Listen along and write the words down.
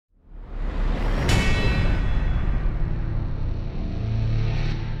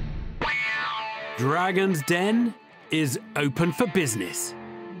Dragon's Den is open for business.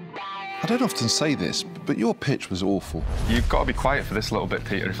 I don't often say this, but your pitch was awful. You've got to be quiet for this little bit,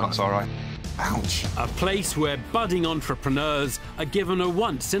 Peter, if that's all right. Ouch. A place where budding entrepreneurs are given a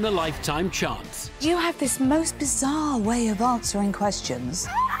once-in-a-lifetime chance. You have this most bizarre way of answering questions.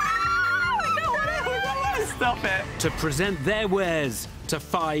 Stop it. To present their wares to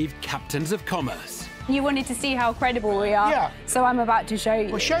 5 captains of commerce. You wanted to see how credible we are, yeah. So I'm about to show you.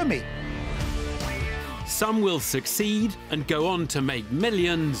 Well, show me. Some will succeed and go on to make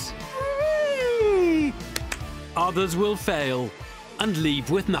millions. Others will fail and leave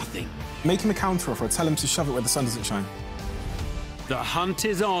with nothing. Make him a counteroffer or tell him to shove it where the sun doesn't shine. The hunt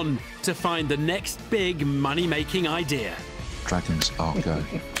is on to find the next big money-making idea. Dragons are go.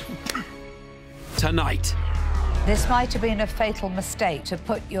 Tonight. This might have been a fatal mistake to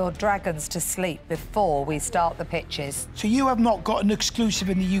put your dragons to sleep before we start the pitches. So you have not got an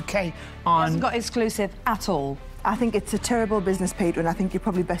exclusive in the UK on... Hasn't got exclusive at all. I think it's a terrible business, Peter, and I think you're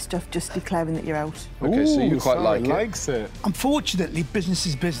probably best off just declaring that you're out. OK, so you quite like it. Likes it. Unfortunately, business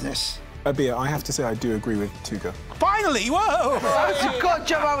is business. Abia, I have to say I do agree with Tuga. Finally! Whoa! That's a good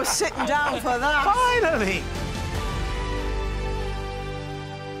job I was sitting down for that. Finally!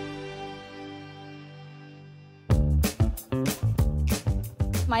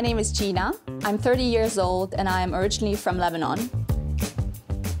 My name is Gina. I'm 30 years old and I'm originally from Lebanon.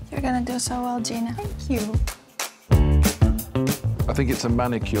 You're gonna do so well, Gina. Thank you. I think it's a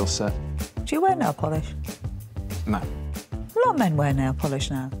manicure set. Do you wear nail polish? No. A lot of men wear nail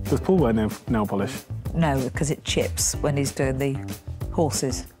polish now. Does Paul wear nail polish? No, because it chips when he's doing the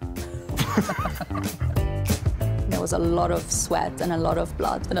horses. There was a lot of sweat and a lot of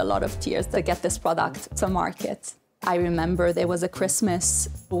blood and a lot of tears to get this product to market. I remember there was a Christmas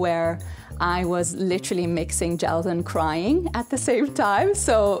where I was literally mixing gels and crying at the same time,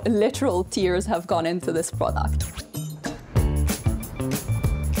 so literal tears have gone into this product.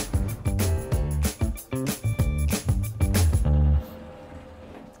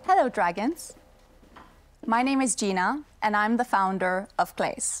 Hello, dragons. My name is Gina, and I'm the founder of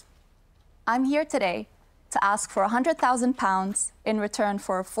Glaze. I'm here today to ask for £100,000 in return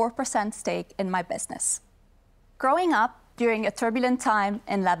for a 4% stake in my business. Growing up during a turbulent time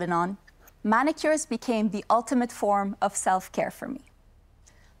in Lebanon, manicures became the ultimate form of self-care for me.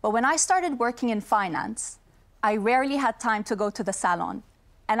 But when I started working in finance, I rarely had time to go to the salon,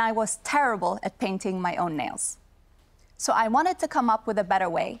 and I was terrible at painting my own nails. So I wanted to come up with a better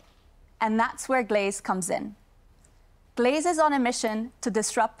way, and that's where Glaze comes in. Glaze is on a mission to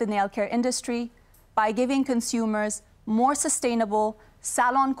disrupt the nail care industry by giving consumers more sustainable,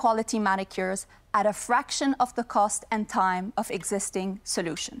 salon-quality manicures at a fraction of the cost and time of existing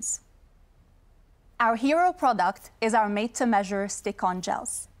solutions. Our hero product is our made-to-measure stick-on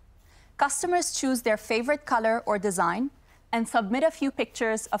gels. Customers choose their favorite color or design and submit a few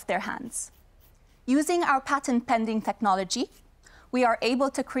pictures of their hands. Using our patent-pending technology, we are able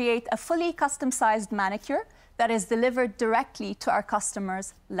to create a fully custom-sized manicure that is delivered directly to our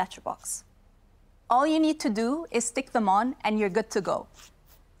customers' letterbox. All you need to do is stick them on and you're good to go.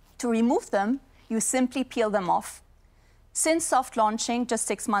 To remove them, you simply peel them off. Since soft launching just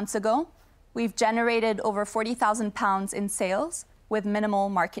 6 months ago, we've generated over £40,000 in sales with minimal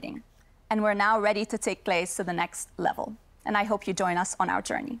marketing. And we're now ready to take Glaze to the next level. And I hope you join us on our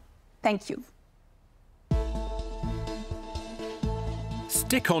journey. Thank you.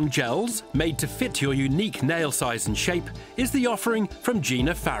 Stick-on gels, made to fit your unique nail size and shape, is the offering from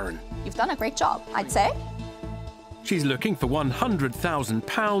Gina Farron. You've done a great job, I'd say. She's looking for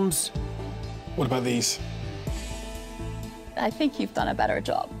 £100,000. What about these? I think you've done a better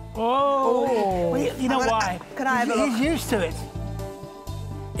job. Oh! Well, you know why? Can I have a look? He's used to it.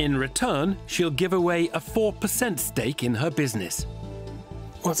 In return, she'll give away a 4% stake in her business.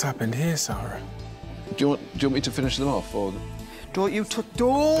 What's happened here, Sarah? Do you want me to finish them off, or...? Don't you touch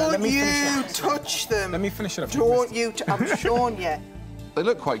them. Let me finish it up. Don't you... I've shown you. They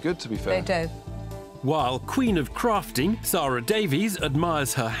look quite good, to be fair. They do. While Queen of Crafting, Sarah Davies,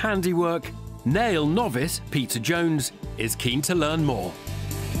 admires her handiwork, nail novice Peter Jones is keen to learn more.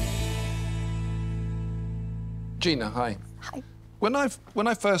 Gina, hi. Hi. When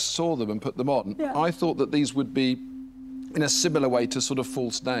I first saw them and put them on, I thought that these would be in a similar way to sort of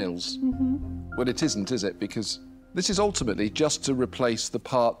false nails. Well, it isn't, is it? Because this is ultimately just to replace the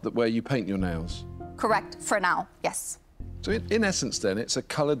part where you paint your nails. Correct, for now, yes. So in essence, then, it's a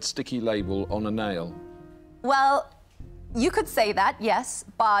coloured sticky label on a nail. Well, you could say that, yes,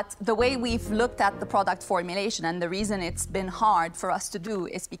 but the way we've looked at the product formulation and the reason it's been hard for us to do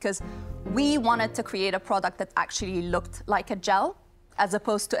is because we wanted to create a product that actually looked like a gel as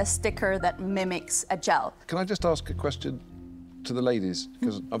opposed to a sticker that mimics a gel. Can I just ask a question to the ladies?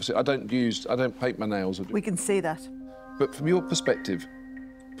 Because obviously I don't paint my nails. We can see that. But from your perspective,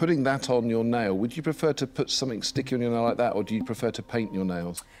 putting that on your nail, would you prefer to put something sticky on your nail like that, or do you prefer to paint your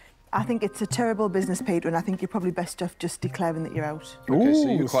nails? I think it's a terrible business, Peter, and I think you're probably best off just declaring that you're out. Okay,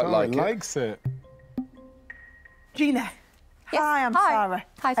 so you quite Sarah like it. likes it. Gina. Yes. Hi, I'm Hi. Sarah.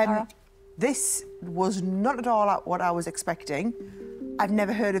 Hi, Sarah. This was not at all what I was expecting. I've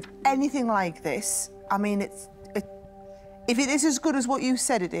never heard of anything like this. I mean, if it is as good as what you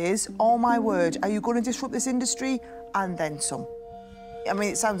said it is, oh my word, are you going to disrupt this industry? And then some. I mean,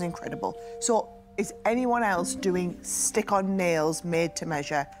 it sounds incredible. So, is anyone else doing stick-on nails made to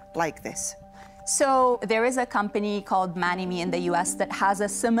measure like this? So there is a company called Manime in the US that has a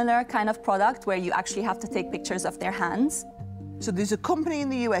similar kind of product where you actually have to take pictures of their hands. So there's a company in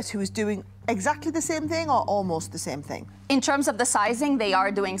the US who is doing exactly the same thing or almost the same thing? In terms of the sizing, they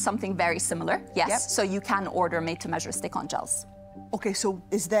are doing something very similar, yes. Yep. So you can order made-to-measure stick-on gels. OK, so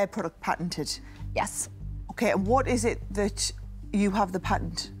is their product patented? Yes. OK, and what is it that you have the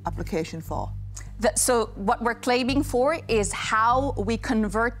patent application for? So what we're claiming for is how we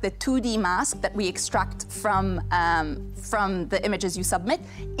convert the 2D mask that we extract from the images you submit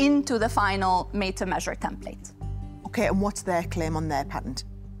into the final made-to-measure template. OK, and what's their claim on their patent?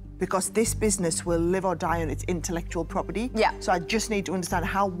 Because this business will live or die on its intellectual property. Yeah. So I just need to understand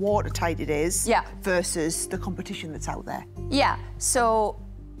how watertight it is yeah. versus the competition that's out there. Yeah, so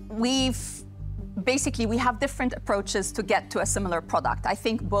we have different approaches to get to a similar product. I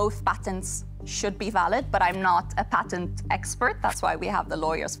think both patents should be valid, but I'm not a patent expert. That's why we have the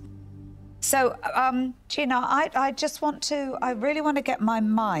lawyers. So, Gina, I really want to get my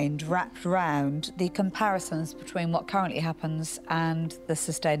mind wrapped around the comparisons between what currently happens and the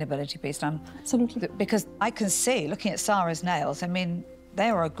sustainability piece. Absolutely. Because I can see, looking at Sarah's nails, I mean,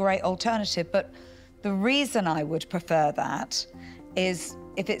 they are a great alternative, but the reason I would prefer that is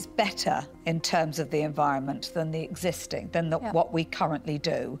if it's better in terms of the environment than the existing, than what we currently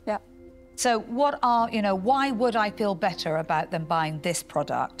do. Yeah. So why would I feel better about them buying this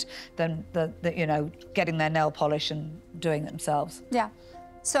product than getting their nail polish and doing it themselves? Yeah.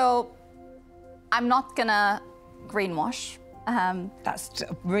 So I'm not gonna greenwash. That's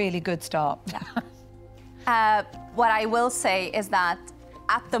a really good start. What I will say is that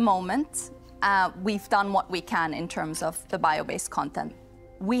at the moment, we've done what we can in terms of the bio-based content.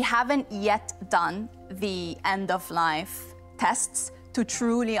 We haven't yet done the end-of-life tests to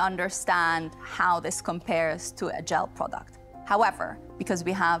truly understand how this compares to a gel product. However, because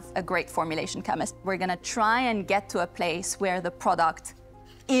we have a great formulation chemist, we're gonna try and get to a place where the product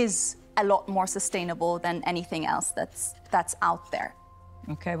is a lot more sustainable than anything else that's out there.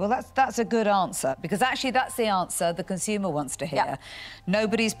 Okay, well, that's a good answer, because actually that's the answer the consumer wants to hear. Yeah.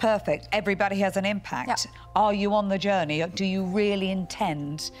 Nobody's perfect. Everybody has an impact. Yeah. Are you on the journey? Do you really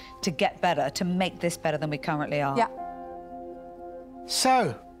intend to get better, to make this better than we currently are? Yeah.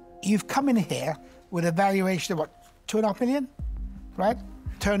 So, you've come in here with a valuation of, what, 2.5 million, right?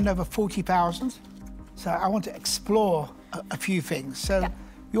 Turnover 40,000. So I want to explore a few things. So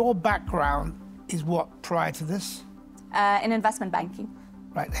your background is what prior to this? In investment banking.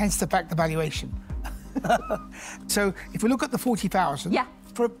 Right, hence the fact the valuation. So if we look at the 40,000,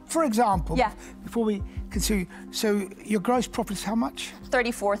 for example, before we consider, so your gross profit is how much?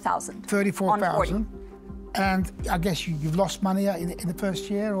 34,000. 34,000. And I guess you've lost money in the first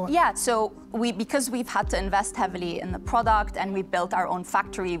year, or? Yeah, so because we've had to invest heavily in the product and we built our own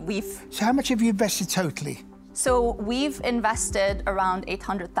factory, So how much have you invested totally? So we've invested around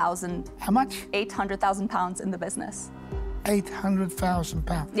 800,000. How much? 800,000 pounds in the business. 800,000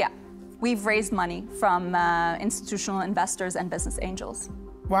 pounds? Yeah. We've raised money from institutional investors and business angels.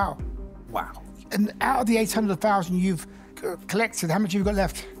 Wow. Wow. And out of the 800,000 you've collected, how much have you got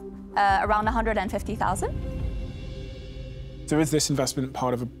left? Around 150,000. So is this investment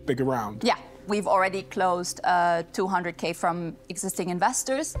part of a bigger round? Yeah, we've already closed 200K from existing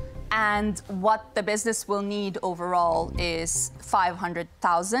investors, and what the business will need overall is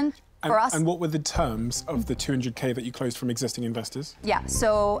 500,000 for us. And what were the terms of the 200K that you closed from existing investors? Yeah,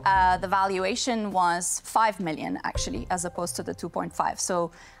 so the valuation was 5 million, actually, as opposed to the 2.5.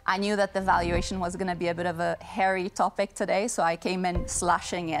 So I knew that the valuation was going to be a bit of a hairy topic today, so I came in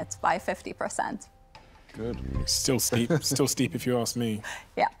slashing it by 50%. Good. Still steep if you ask me.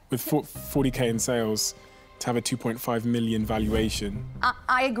 Yeah. With 40K in sales, to have a 2.5 million valuation.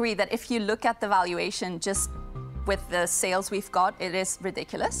 I agree that if you look at the valuation just with the sales we've got, it is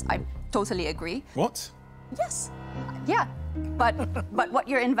ridiculous. I totally agree. What? Yes. Yeah. But what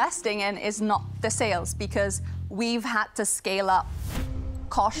you're investing in is not the sales, because we've had to scale up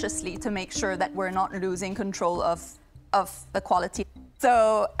cautiously to make sure that we're not losing control of the quality.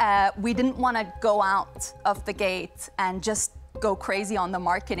 So we didn't want to go out of the gate and just go crazy on the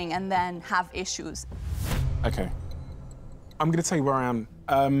marketing and then have issues. Okay. I'm going to tell you where I am.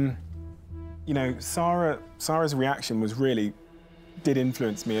 You know, Sarah's reaction did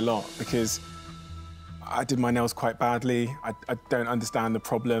influence me a lot, because I did my nails quite badly. I don't understand the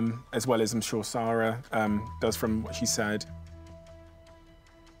problem as well as I'm sure Sarah does from what she said.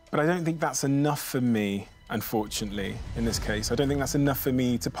 But I don't think that's enough for me, unfortunately, in this case. I don't think that's enough for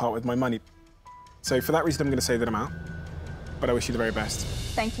me to part with my money. So for that reason, I'm going to say that I'm out. But I wish you the very best.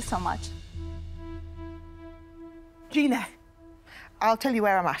 Thank you so much. Gina, I'll tell you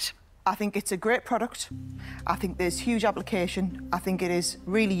where I'm at. I think it's a great product. I think there's huge application. I think it is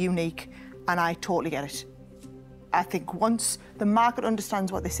really unique, and I totally get it. I think once the market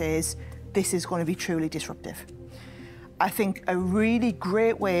understands what this is going to be truly disruptive. I think a really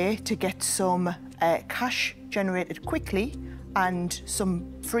great way to get some cash generated quickly and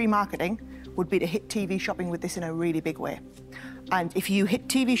some free marketing would be to hit TV shopping with this in a really big way. And if you hit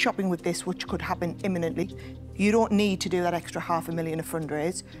TV shopping with this, which could happen imminently, you don't need to do that extra $500,000 of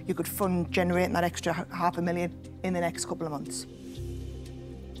fundraise. You could fund generating that extra $500,000 in the next couple of months.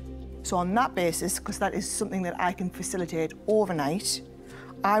 So on that basis, because that is something that I can facilitate overnight,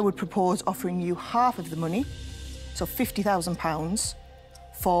 I would propose offering you half of the money, so £50,000,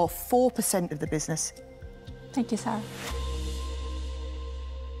 for 4% of the business. Thank you, Sarah.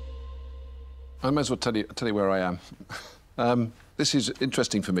 I might as well tell you where I am. This is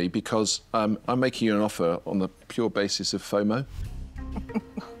interesting for me because I'm making you an offer on the pure basis of FOMO.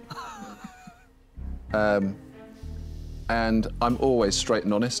 And I'm always straight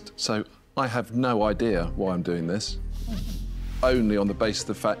and honest, so I have no idea why I'm doing this. Only on the basis of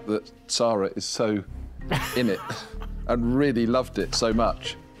the fact that Sarah is so in it and really loved it so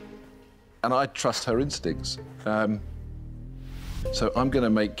much. And I trust her instincts. So I'm going to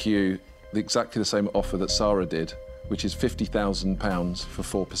make you exactly the same offer that Sarah did, which is £50,000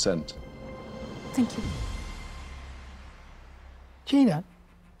 for 4%. Thank you. Gina,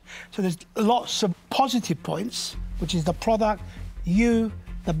 so there's lots of positive points, which is the product, you,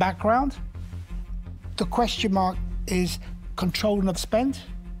 the background. The question mark is controlling of spend.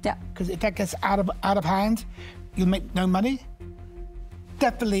 Yeah. Because if that gets out of hand, you'll make no money.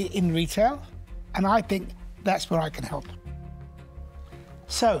 Definitely in retail, and I think that's where I can help.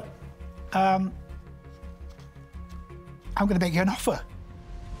 So, I'm going to make you an offer.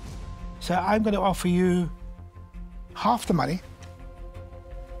 So I'm going to offer you half the money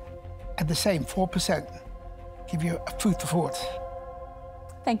at the same 4%. Give you a food for thought.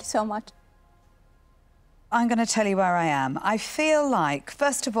 Thank you so much. I'm going to tell you where I am. I feel like,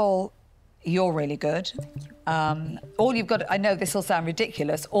 first of all, you're really good. All you've got to, I know this will sound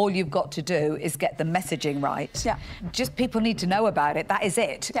ridiculous, all you've got to do is get the messaging right. Yeah. Just people need to know about it. That is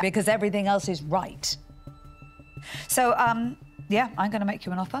it, yeah. Because everything else is right. So, yeah, I'm going to make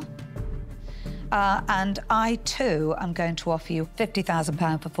you an offer. And I, too, am going to offer you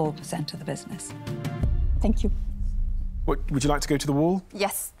 £50,000 for 4% of the business. Thank you. What, would you like to go to the wall?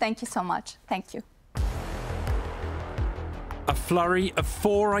 Yes, thank you so much. Thank you. A flurry of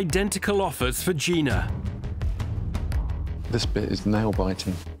 4 identical offers for Gina. This bit is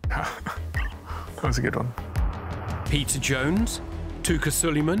nail-biting. That was a good one. Peter Jones, Tuka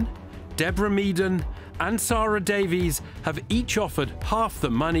Suleiman, Deborah Meaden and Sarah Davies have each offered half the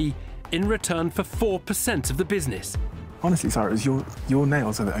money in return for 4% of the business. Honestly, Sarah, it was your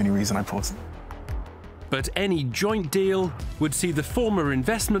nails are the only reason I paused. But any joint deal would see the former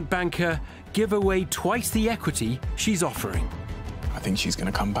investment banker give away twice the equity she's offering. I think she's going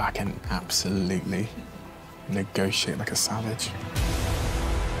to come back and absolutely negotiate like a savage.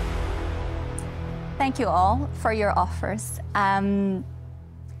 Thank you all for your offers.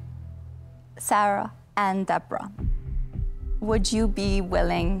 Sarah and Deborah, would you be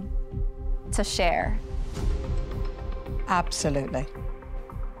willing to share? Absolutely.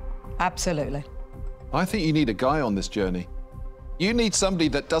 Absolutely. I think you need a guy on this journey. You need somebody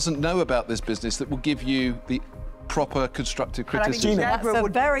that doesn't know about this business that will give you the proper constructive criticism. That's a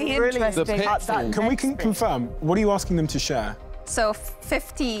very interesting... Can we confirm, what are you asking them to share? So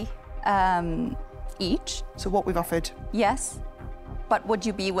 50 each. So what we've offered? Yes. But would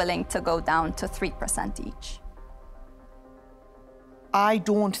you be willing to go down to 3% each? I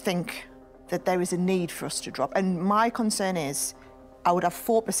don't think that there is a need for us to drop. And my concern is, I would have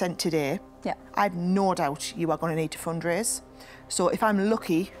 4% today. Yeah. I've no doubt you are going to need to fundraise. So if I'm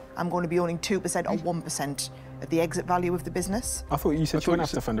lucky, I'm going to be owning 2% or 1%. the exit value of the business. I thought you said you wouldn't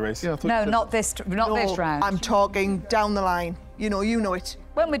have to fundraise. Yeah, I thought No, you said- not this round. I'm talking down the line. You know it.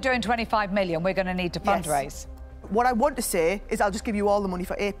 When we're doing 25 million, we're going to need to Yes. fundraise. What I want to say is I'll just give you all the money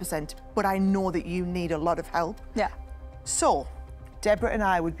for 8%, but I know that you need a lot of help. Yeah. So, Deborah and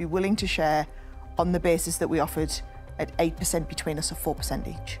I would be willing to share on the basis that we offered at 8% between us, or 4%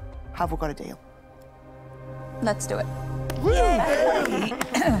 each. Have we got a deal? Let's do it.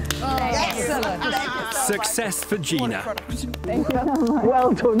 Excellent. Success for Gina.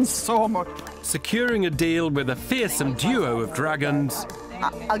 Well done so much. Securing a deal with a fearsome duo of dragons.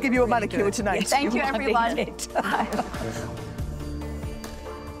 I'll give you a manicure tonight. Thank you, everyone.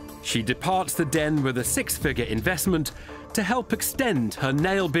 She departs the den with a 6-figure investment to help extend her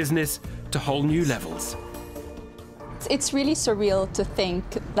nail business to whole new levels. It's really surreal to think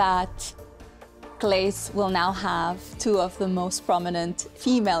that Glaze will now have 2 of the most prominent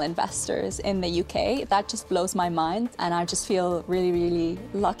female investors in the UK. That just blows my mind, and I just feel really, really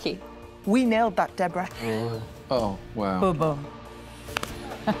lucky. We nailed that, Deborah. Oh, wow. Boom, boom.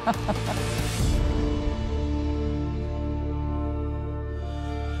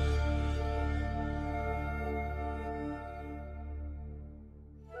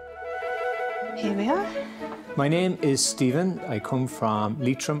 Here we are. My name is Stephen. I come from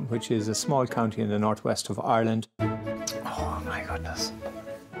Leitrim, which is a small county in the northwest of Ireland. Oh, my goodness.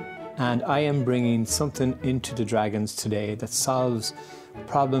 And I am bringing something into the Dragons today that solves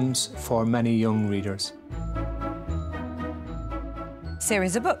problems for many young readers.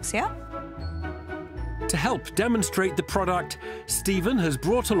 Series of books, yeah? To help demonstrate the product, Stephen has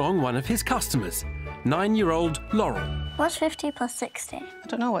brought along one of his customers, 9-year-old Laurel. What's 50 plus 60? I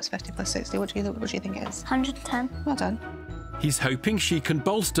don't know what's 50 plus 60. What do you think it is? 110. Well done. He's hoping she can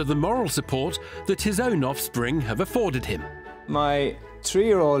bolster the moral support that his own offspring have afforded him. My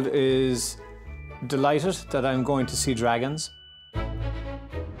 3-year-old is delighted that I'm going to see dragons.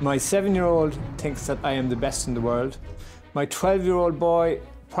 My 7-year-old thinks that I am the best in the world. My 12-year-old boy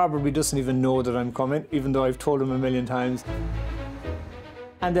probably doesn't even know that I'm coming, even though I've told him a million times.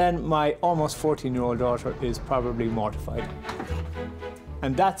 And then my almost 14-year-old daughter is probably mortified.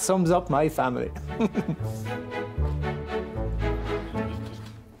 And that sums up my family.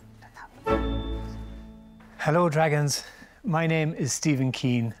 Hello, Dragons. My name is Stephen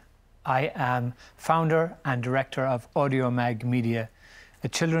Keane. I am founder and director of Audio Mag Media, a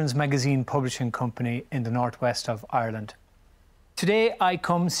children's magazine publishing company in the northwest of Ireland. Today, I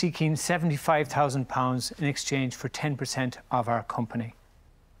come seeking £75,000 in exchange for 10% of our company.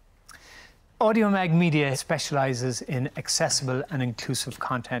 Audio Mag Media specialises in accessible and inclusive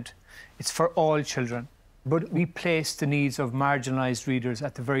content. It's for all children, but we place the needs of marginalised readers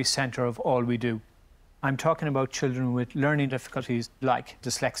at the very centre of all we do. I'm talking about children with learning difficulties like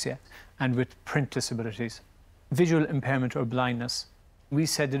dyslexia and with print disabilities, visual impairment or blindness. We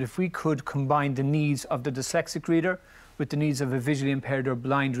said that if we could combine the needs of the dyslexic reader with the needs of a visually impaired or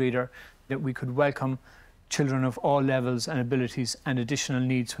blind reader, that we could welcome children of all levels and abilities and additional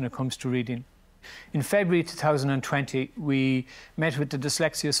needs when it comes to reading. In February 2020, we met with the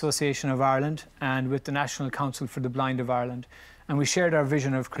Dyslexia Association of Ireland and with the National Council for the Blind of Ireland, and we shared our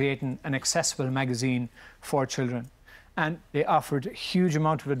vision of creating an accessible magazine for children. And they offered a huge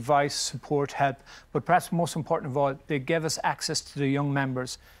amount of advice, support, help, but perhaps most important of all, they gave us access to the young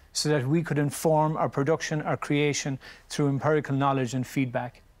members so that we could inform our production, our creation, through empirical knowledge and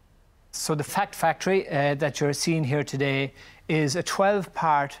feedback. So the Fact Factory that you're seeing here today is a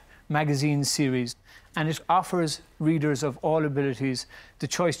 12-part magazine series, and it offers readers of all abilities the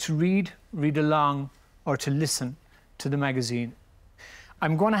choice to read, read along, or to listen to the magazine.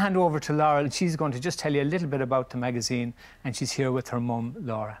 I'm going to hand over to Laura. She's going to just tell you a little bit about the magazine, and she's here with her mum,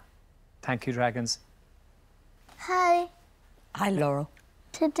 Laura. Thank you, Dragons. Hi. Hi, Laurel.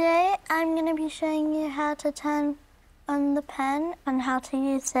 Today I'm going to be showing you how to turn on the pen and how to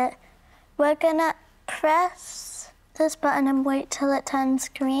use it. We're going to press this button and wait till it turns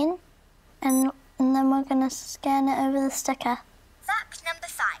green, and then we're going to scan it over the sticker. Fact number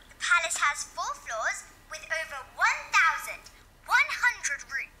 5. The palace has 4 floors with over 1,100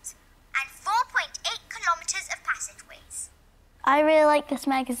 rooms and 4.8 kilometres of passageways. I really like this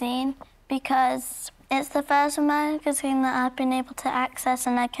magazine because it's the first magazine that I've been able to access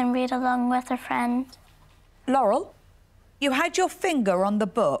and I can read along with a friend. Laurel, you had your finger on the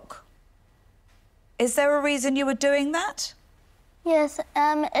book. Is there a reason you were doing that? Yes,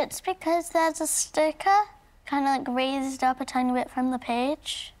 it's because there's a sticker kind of like raised up a tiny bit from the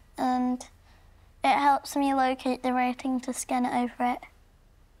page, and it helps me locate the writing to scan it over it.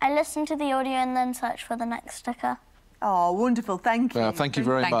 I listen to the audio and then search for the next sticker. Oh, wonderful, thank you. Thank you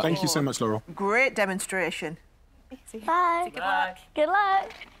very much. Thank you so much, Laurel. Great demonstration. Bye. Good luck. Good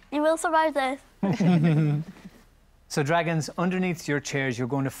luck. You will survive this. So, Dragons, underneath your chairs, you're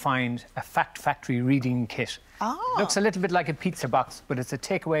going to find a Fact Factory reading kit. Ah. Looks a little bit like a pizza box, but it's a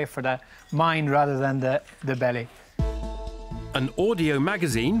takeaway for the mind rather than the belly. An audio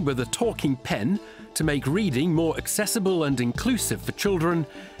magazine with a talking pen to make reading more accessible and inclusive for children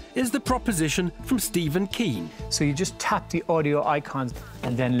is the proposition from Stephen Keane. So you just tap the audio icons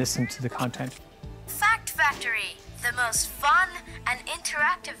and then listen to the content. Fact Factory, the most fun and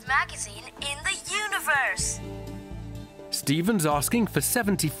interactive magazine in the universe. Stephen's asking for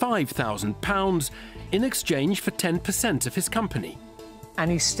 £75,000 in exchange for 10% of his company.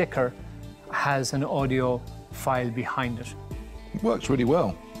 Any sticker has an audio file behind it. It works really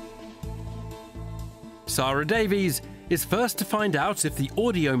well. Sarah Davies is first to find out if the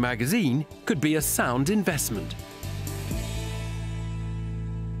audio magazine could be a sound investment.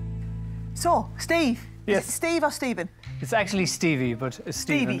 So, Steve. Yes. Is it Steve or Stephen? It's actually Stevie, but it's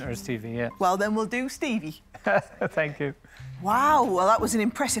Stephen Stevie. or Stevie, yeah. Well, then we'll do Stevie. Thank you. Wow, well, that was an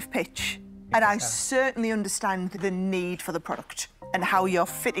impressive pitch. And I certainly understand the need for the product and how you're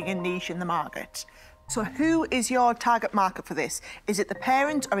fitting a niche in the market. So who is your target market for this? Is it the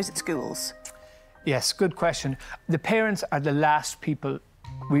parents or is it schools? Yes, good question. The parents are the last people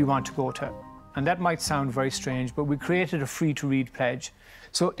we want to go to. And that might sound very strange, but we created a free-to-read pledge.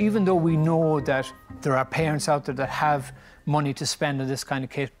 So even though we know that there are parents out there that have money to spend on this kind of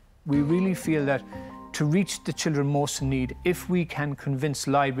kit, we really feel that to reach the children most in need, if we can convince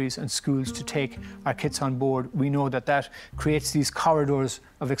libraries and schools to take our kits on board, we know that that creates these corridors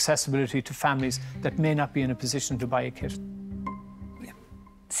of accessibility to families that may not be in a position to buy a kit.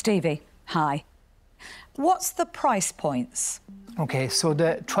 Stevie, hi. What's the price points? OK, so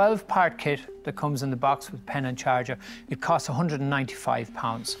the 12-part kit that comes in the box with pen and charger, it costs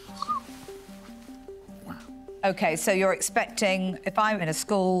 £195. OK, so you're expecting, if I'm in a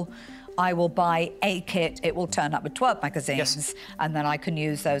school, I will buy a kit, it will turn up with 12 magazines, Yes. and then I can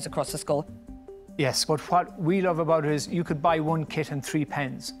use those across the school. Yes, but what we love about it is you could buy one kit and 3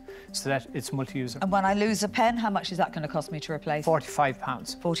 pens, so that it's multi-user. And when I lose a pen, how much is that going to cost me to replace? £45.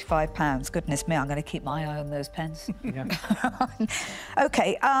 £45. Goodness me, I'm going to keep my eye on those pens. Yeah.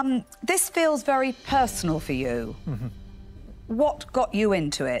 OK, this feels very personal for you. Mm-hmm. What got you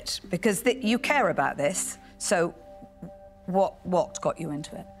into it? Because you care about this, so what got you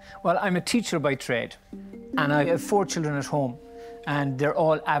into it? Well, I'm a teacher by trade, and I have 4 children at home, and they're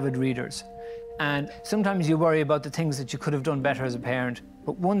all avid readers. And sometimes you worry about the things that you could have done better as a parent,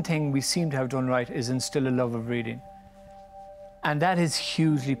 but one thing we seem to have done right is instill a love of reading. And that is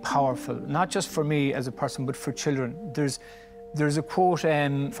hugely powerful, not just for me as a person, but for children. There's a quote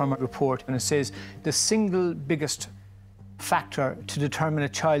from a report, and it says, the single biggest factor to determine a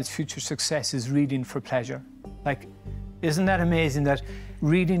child's future success is reading for pleasure. Like, isn't that amazing that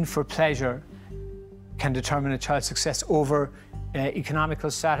reading for pleasure can determine a child's success over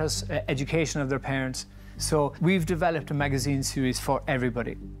economical status, education of their parents? So we've developed a magazine series for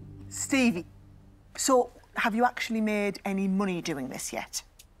everybody. Stevie, so have you actually made any money doing this yet?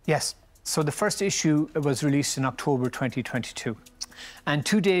 Yes. So the first issue was released in October 2022. And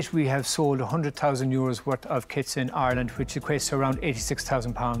to date, we have sold €100,000 worth of kits in Ireland, which equates to around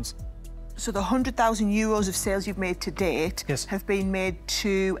 £86,000. So the €100,000 of sales you've made to date Yes. have been made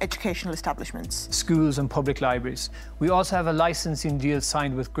to educational establishments? Schools and public libraries. We also have a licensing deal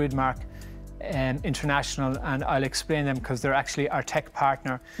signed with Gridmark International, and I'll explain them because they're actually our tech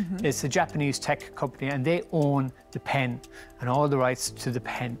partner. Mm-hmm. It's a Japanese tech company, and they own the pen and all the rights to the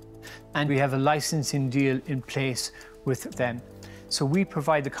pen. And we have a licensing deal in place with them. So we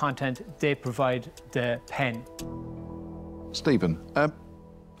provide the content, they provide the pen. Stephen,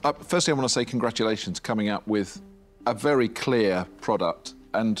 firstly, I want to say congratulations coming up with a very clear product.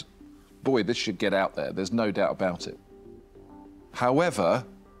 And boy, this should get out there. There's no doubt about it. However,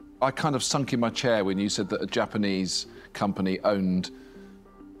 I kind of sunk in my chair when you said that a Japanese company owned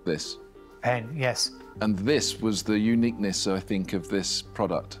this. Pen, yes. And this was the uniqueness, I think, of this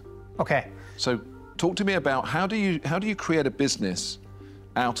product. OK. So talk to me about how do you create a business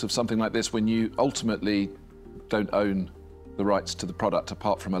out of something like this when you ultimately don't own the rights to the product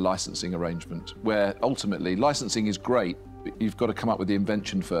apart from a licensing arrangement, where ultimately licensing is great, but you've got to come up with the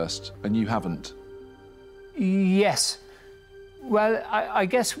invention first, and you haven't. Yes. Well, I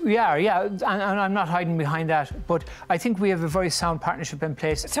guess we are, yeah, and I'm not hiding behind that, but I think we have a very sound partnership in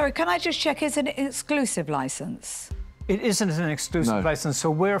place. Sorry, can I just check, is it an exclusive licence? It isn't an exclusive licence, so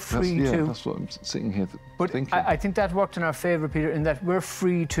we're free to... That's what I'm sitting here thinking. But I think that worked in our favour, Peter, in that we're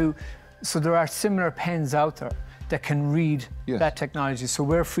free to... So there are similar pens out there that can read that technology, so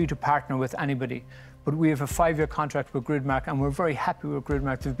we're free to partner with anybody. But we have a 5-year contract with Gridmark, and we're very happy with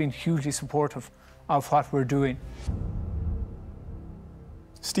Gridmark. They've been hugely supportive of what we're doing.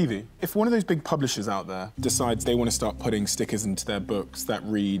 Stevie, if one of those big publishers out there decides they want to start putting stickers into their books that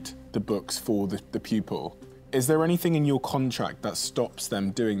read the books for the pupil, is there anything in your contract that stops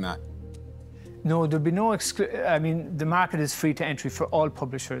them doing that? No, there'll be no I mean, the market is free to entry for all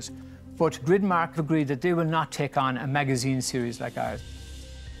publishers, but Gridmark agreed that they will not take on a magazine series like ours.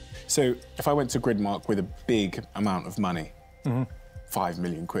 So if I went to Gridmark with a big amount of money, 5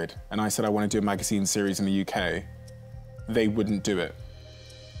 million quid, and I said I want to do a magazine series in the UK, they wouldn't do it.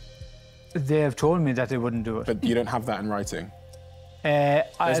 They have told me that they wouldn't do it. But you don't have that in writing?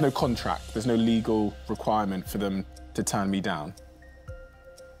 There's no contract, there's no legal requirement for them to turn me down?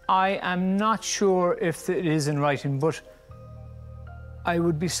 I am not sure if it is in writing, but I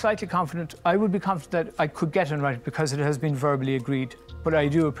would be slightly confident. I would be confident that I could get it in writing because it has been verbally agreed. But I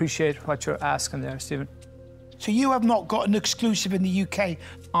do appreciate what you're asking there, Stephen. So you have not got an exclusive in the UK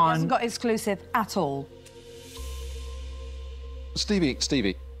on... He hasn't got exclusive at all. Stevie,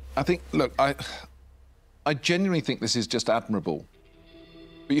 I think, look, I genuinely think this is just admirable.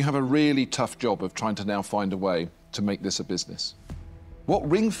 But you have a really tough job of trying to now find a way to make this a business. What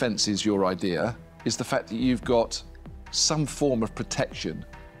ring fences your idea is the fact that you've got some form of protection,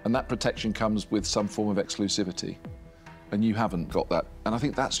 and that protection comes with some form of exclusivity, and you haven't got that. And I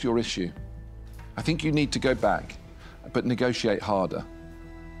think that's your issue. I think you need to go back, but negotiate harder,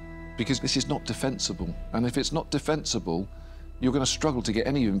 because this is not defensible. And if it's not defensible, you're going to struggle to get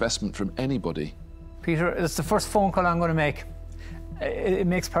any investment from anybody. Peter, it's the first phone call I'm going to make. It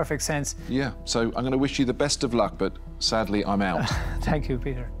makes perfect sense. Yeah, so I'm going to wish you the best of luck, but sadly, I'm out. Thank you,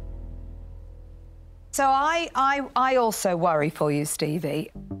 Peter. So I also worry for you, Stevie.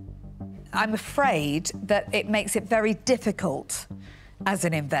 I'm afraid that it makes it very difficult as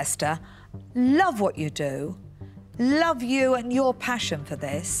an investor. Love what you do, love you and your passion for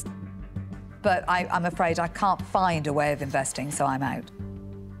this, but I'm afraid I can't find a way of investing, so I'm out.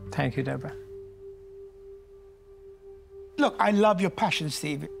 Thank you, Deborah. Look, I love your passion,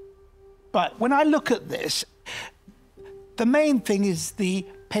 Stevie, but when I look at this, the main thing is the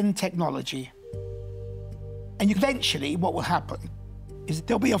pen technology. And eventually, what will happen is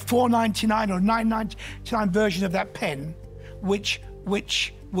there'll be a $4.99 or $9.99 version of that pen, which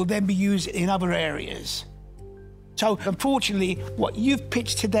will then be used in other areas. So, unfortunately, what you've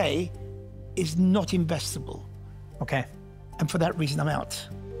pitched today is not investable. Okay. And for that reason, I'm out.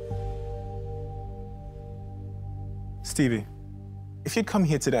 Stevie, if you'd come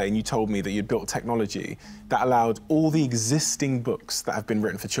here today and you told me that you'd built technology that allowed all the existing books that have been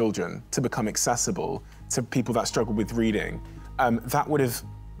written for children to become accessible to people that struggle with reading, that would have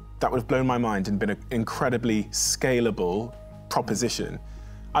blown my mind and been an incredibly scalable proposition.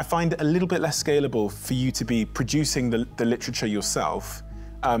 I find it a little bit less scalable for you to be producing the literature yourself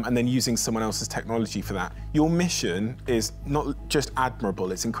and then using someone else's technology for that. Your mission is not just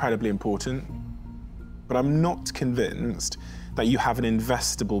admirable, it's incredibly important. But I'm not convinced that you have an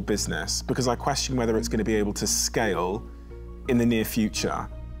investable business because I question whether it's going to be able to scale in the near future.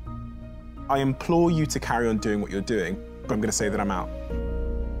 I implore you to carry on doing what you're doing, but I'm going to say that I'm out.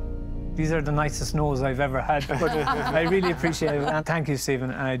 These are the nicest no's I've ever had, but I really appreciate it. And thank you, Stephen,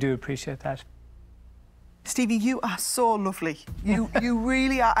 and I do appreciate that. Stevie, you are so lovely. You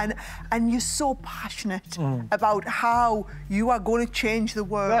really are, and you're so passionate about how you are going to change the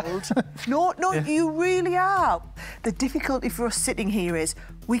world. No, you really are. The difficulty for us sitting here is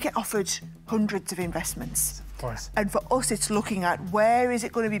we get offered hundreds of investments. Of course. And for us, it's looking at where is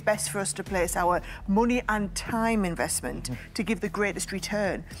it going to be best for us to place our money and time investment to give the greatest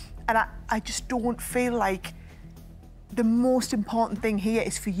return. And I just don't feel like the most important thing here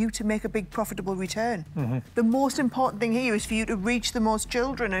is for you to make a big profitable return. The most important thing here is for you to reach the most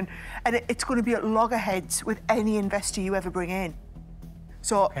children, and it's going to be at loggerheads with any investor you ever bring in.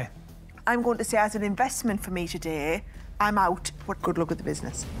 So I'm going to say, as an investment for me today, I'm out, but good luck with the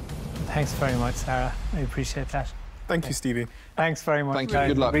business. Thanks very much, Sarah. I appreciate that. Thank you, Stevie. Thanks very much. Thank you.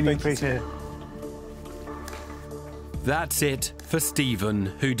 Good luck. Really appreciate it. That's it for Stephen,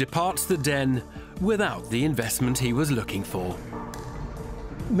 who departs the Den without the investment he was looking for.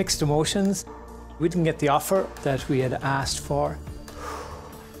 Mixed emotions. We didn't get the offer that we had asked for.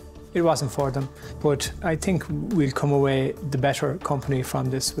 It wasn't for them, but I think we'll come away the better company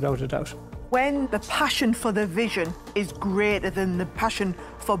from this, without a doubt. When the passion for the vision is greater than the passion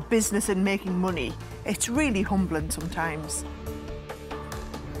for business and making money, it's really humbling sometimes.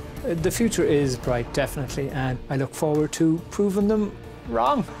 The future is bright, definitely, and I look forward to proving them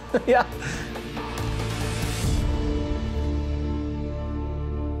wrong. Yeah.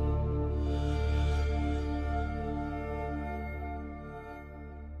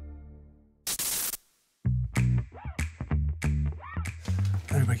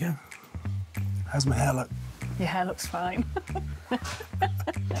 There we go. How's my hair look? Your hair looks fine.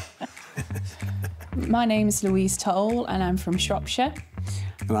 My name is Louise Toll and I'm from Shropshire.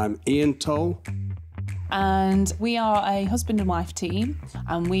 And I'm Ian Toll. And we are a husband and wife team,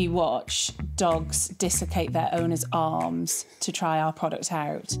 and we watch dogs dislocate their owner's arms to try our product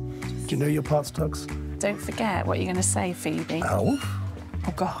out. Do you know your parts, dogs? Don't forget what you're going to say, Phoebe. Ow.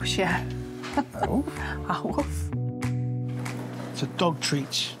 Oh, gosh, yeah. Ow. Ow. It's a dog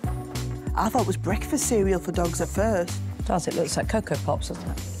treat. I thought it was breakfast cereal for dogs at first. It does. It looks like Cocoa Pops, doesn't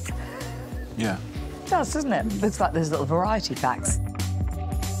it? Yeah. It does, doesn't it? Looks like there's little variety packs.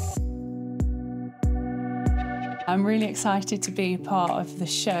 I'm really excited to be part of the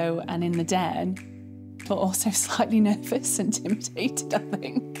show and in the den, but also slightly nervous and intimidated, I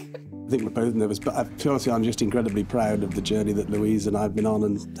think. I think we're both nervous, but honestly, I'm just incredibly proud of the journey that Louise and I have been on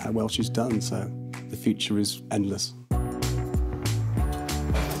and how well she's done, so the future is endless.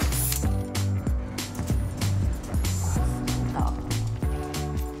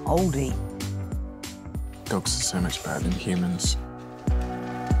 Oldie. Dogs are so much better than humans.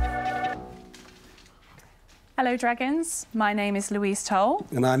 Hello, Dragons. My name is Louise Toll.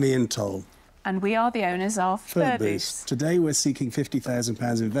 And I'm Ian Toll. And we are the owners of Furboos. Today we're seeking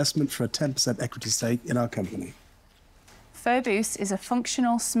 £50,000 investment for a 10% equity stake in our company. Furboos is a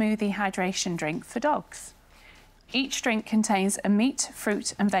functional smoothie hydration drink for dogs. Each drink contains a meat,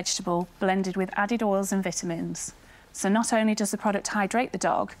 fruit and vegetable blended with added oils and vitamins. So not only does the product hydrate the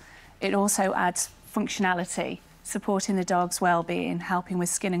dog, it also adds functionality, supporting the dog's well-being, helping with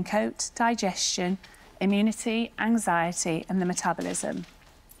skin and coat, digestion, immunity, anxiety and the metabolism.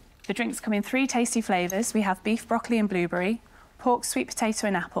 The drinks come in 3 tasty flavours. We have beef, broccoli and blueberry, pork, sweet potato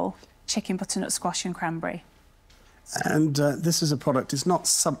and apple, chicken, butternut squash and cranberry. And this is a product, it's not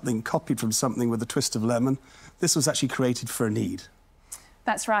something copied from something with a twist of lemon. This was actually created for a need.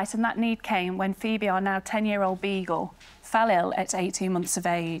 That's right, and that need came when Phoebe, our now 10-year-old beagle, fell ill at 18 months of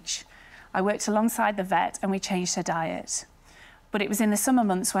age. I worked alongside the vet and we changed her diet. But it was in the summer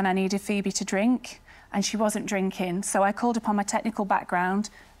months when I needed Phoebe to drink, and she wasn't drinking, so I called upon my technical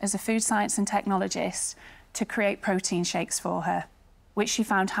background as a food science and technologist to create protein shakes for her, which she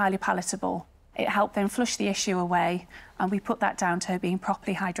found highly palatable. It helped then flush the issue away, and we put that down to her being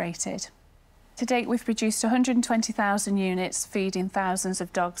properly hydrated. To date, we've produced 120,000 units, feeding thousands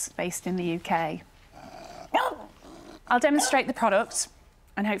of dogs based in the UK. I'll demonstrate the product,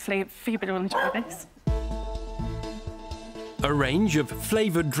 and hopefully Phoebe will enjoy this. A range of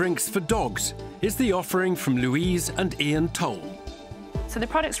flavoured drinks for dogs is the offering from Louise and Ian Toll. So the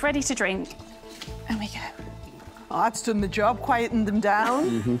product's ready to drink. There we go. Oh, that's done the job, quietened them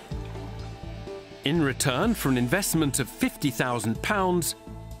down. In return for an investment of £50,000,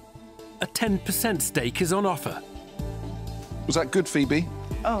 a 10% stake is on offer. Was that good, Phoebe?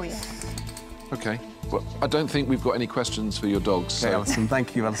 Oh, yeah. OK. Well, I don't think we've got any questions for your dogs. So... Alison,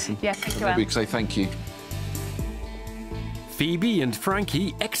 thank you, Alison. Yeah, thank you, maybe we could say thank you. Phoebe and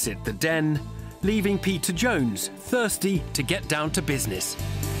Frankie exit the den, leaving Peter Jones thirsty to get down to business.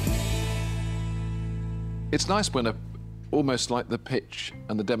 It's nice when almost like the pitch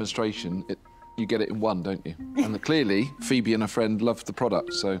and the demonstration, you get it in one, don't you? And clearly, Phoebe and a friend loved the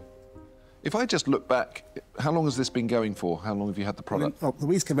product, so... If I just look back, how long has this been going for? How long have you had the product? Well,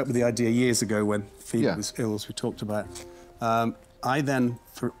 Louise came up with the idea years ago when Phoebe was ill, as we talked about. I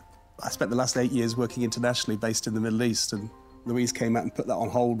spent the last 8 years working internationally, based in the Middle East, and Louise came out and put that on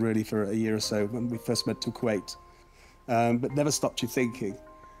hold, really, for a year or so when we first went to Kuwait. But never stopped you thinking.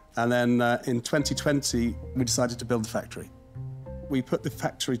 And then in 2020, we decided to build the factory. We put the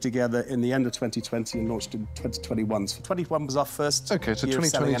factory together in the end of 2020 and launched in 2021. So 2021 was our first year of selling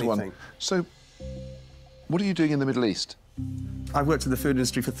 2021. So what are you doing in the Middle East? I've worked in the food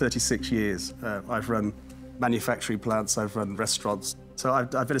industry for 36 years. I've run manufacturing plants, I've run restaurants. So I've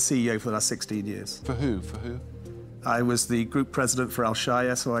been a CEO for the last 16 years. For who? For who? I was the group president for Al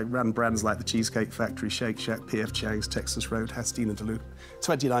Shaya, so I ran brands like the Cheesecake Factory, Shake Shack, P.F. Chang's, Texas Road, Hastine and Duluth.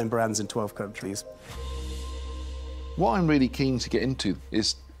 29 brands in 12 countries. What I'm really keen to get into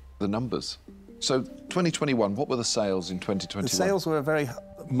is the numbers. So 2021, what were the sales in 2021? The sales were a very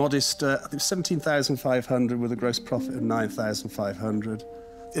modest, I think 17,500 with a gross profit of 9,500.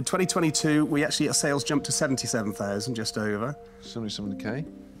 In 2022, our sales jumped to 77,000, just over. 77K.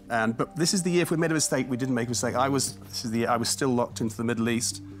 But this is the year, if we made a mistake, we didn't make a mistake. I was still locked into the Middle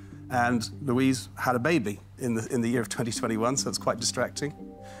East, and Louise had a baby in the year of 2021, so it's quite distracting.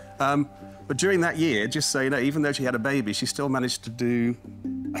 But during that year, just so you know, even though she had a baby, she still managed to do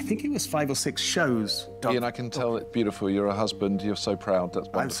I think it was 5 or 6 shows. Ian, I can tell it's beautiful. You're a husband. You're so proud. That's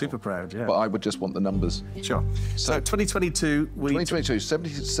wonderful. I'm super proud, yeah. But I would just want the numbers. Sure. So 2022, 2022,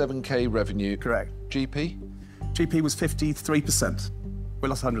 77k revenue. Correct. GP? GP was 53%. We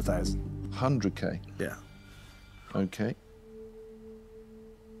lost 100,000. 100k? Yeah. Okay.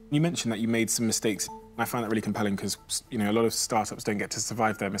 You mentioned that you made some mistakes. I find that really compelling because, you know, a lot of startups don't get to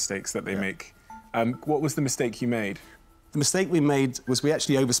survive their mistakes that they make. What was the mistake you made? The mistake we made was we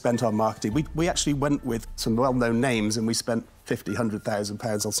actually overspent our marketing. We actually went with some well-known names and we spent £50,000,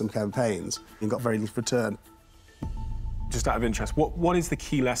 £100,000 on some campaigns and got very little return. Just out of interest, what is the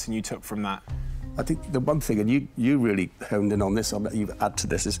key lesson you took from that? I think the one thing, and you really honed in on this, I'll let you add to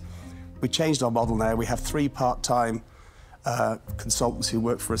this, is we changed our model now. We have 3 part-time consultants who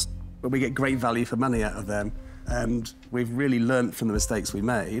work for us, but we get great value for money out of them. And we've really learnt from the mistakes we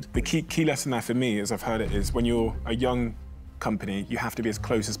made. The key lesson there for me, as I've heard it, is when you're a young company, you have to be as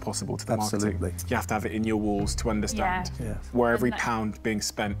close as possible to the marketing. You have to have it in your walls to understand where every pound being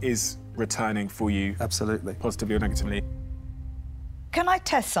spent is returning for you. Absolutely. Positively or negatively. Can I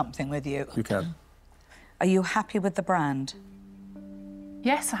test something with you? You can. Are you happy with the brand?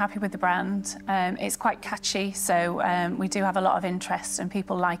 Yes, I'm happy with the brand. It's quite catchy, so we do have a lot of interest and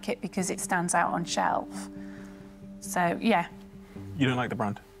people like it because it stands out on shelf. So, yeah. You don't like the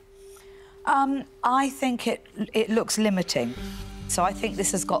brand? I think it looks limiting. So I think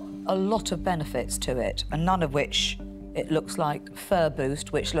this has got a lot of benefits to it, and none of which it looks like Fur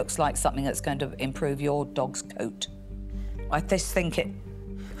Boost, which looks like something that's going to improve your dog's coat. I just think it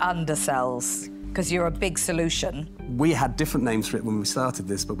undersells, because you're a big solution. We had different names for it when we started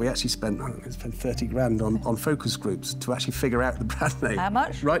this, but we actually spent, I don't know, we spent 30 grand on focus groups to actually figure out the brand name. How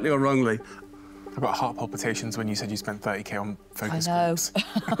much? Rightly or wrongly. I got heart palpitations when you said you spent 30k on focus groups.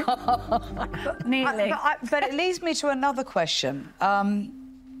 Nearly. But it leads me to another question. Are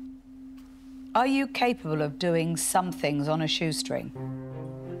you capable of doing some things on a shoestring?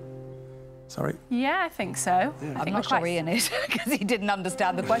 Sorry? Yeah, I think so. Yeah. I'm not sure Ian is, because he didn't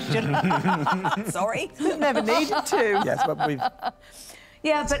understand the question. Sorry. Never needed to. Yes, but we've...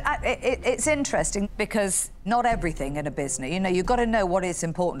 Yeah, but it's interesting because not everything in a business, you know, you've got to know what it's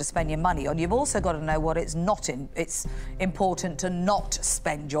important to spend your money on. You've also got to know what it's important to not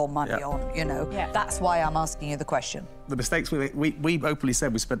spend your money on, you know. Yeah. That's why I'm asking you the question. The mistakes we make, we openly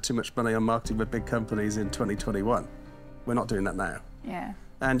said we spent too much money on marketing with big companies in 2021. We're not doing that now. Yeah.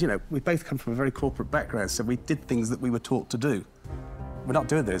 And, you know, we both come from a very corporate background, so we did things that we were taught to do. We're not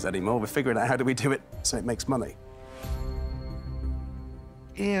doing those anymore. We're figuring out how do we do it so it makes money.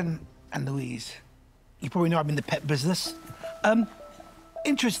 Ian and Louise, you probably know I'm in the pet business.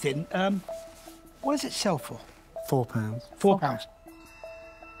 Interesting. What does it sell for? £4. £4.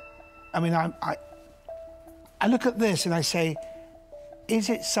 I mean, I look at this and I say, is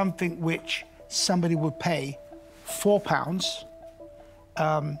it something which somebody would pay £4,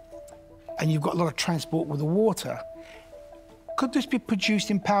 and you've got a lot of transport with the water? Could this be produced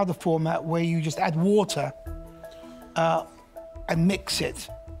in powder format where you just add water and mix it?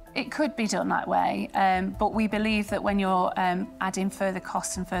 It could be done that way, but we believe that when you're adding further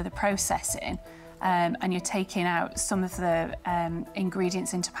costs and further processing, and you're taking out some of the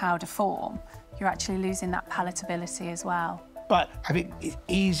ingredients into powder form, you're actually losing that palatability as well. But I think it's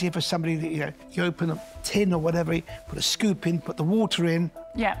easier for somebody that, you know, you open a tin or whatever, put a scoop in, put the water in.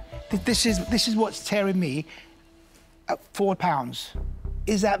 Yeah. This is what's tearing me at £4.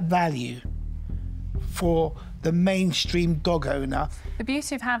 Is that value for the mainstream dog owner? The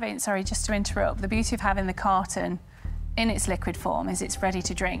beauty of having, sorry, just to interrupt, the beauty of having the carton in its liquid form is it's ready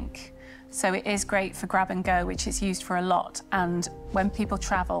to drink. So it is great for grab and go, which is used for a lot, and when people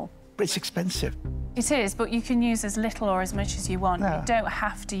travel. But it's expensive. It is, but you can use as little or as much as you want. Yeah. You don't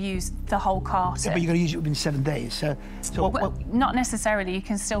have to use the whole carton. Yeah, but you've got to use it within 7 days, so... Well, not necessarily, you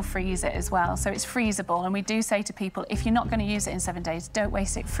can still freeze it as well, so it's freezable, and we do say to people, if you're not going to use it in 7 days, don't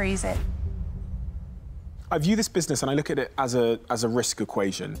waste it, freeze it. I view this business and I look at it as a risk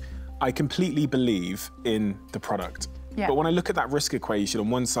equation. I completely believe in the product. Yeah. But when I look at that risk equation, on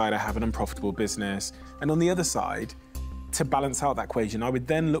one side I have an unprofitable business, and on the other side, to balance out that equation, I would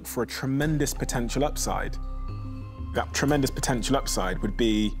then look for a tremendous potential upside. That tremendous potential upside would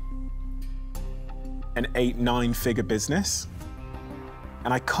be an 8-9 figure business.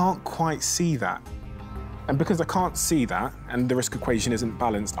 And I can't quite see that. And because I can't see that, and the risk equation isn't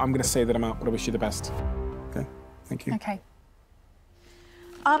balanced, I'm going to say that I'm out, but I wish you the best. Okay, thank you. Okay.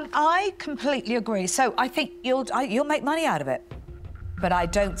 I completely agree. So I think you'll make money out of it. But I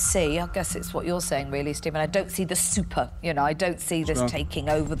don't see, I guess it's what you're saying really, Stephen, I don't see the super, you know, I don't see this taking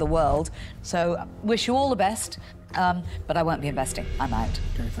over the world. So wish you all the best. but I won't be investing. I'm out.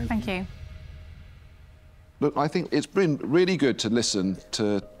 Okay, Thank you. Look, I think it's been really good to listen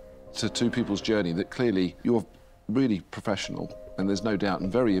to two people's journey that clearly you're really professional and there's no doubt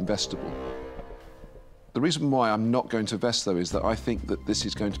and very investable. The reason why I'm not going to invest, though, is that I think that this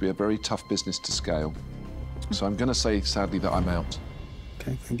is going to be a very tough business to scale. So I'm going to say, sadly, that I'm out.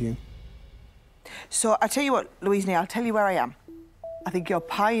 Okay, thank you. So I tell you what, Louise Neal, I'll tell you where I am. I think you're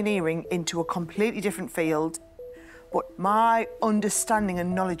pioneering into a completely different field, but my understanding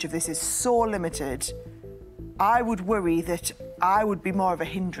and knowledge of this is so limited. I would worry that I would be more of a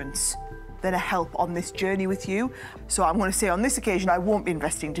hindrance than a help on this journey with you. So I'm going to say on this occasion, I won't be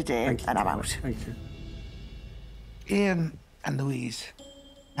investing today, and I'm out. Thank you. Ian and Louise,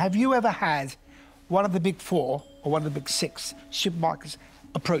 have you ever had one of the big 4 or one of the big 6 supermarkets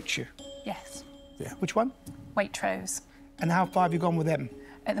approach you? Yes. Yeah. Which one? Waitrose. And how far have you gone with them?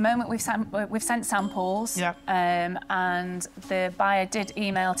 At the moment, we've sent samples, yeah. And the buyer did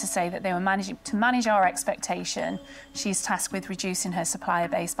email to say that they were to manage our expectation. She's tasked with reducing her supplier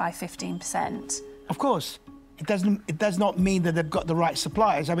base by 15%. Of course, it does not mean that they've got the right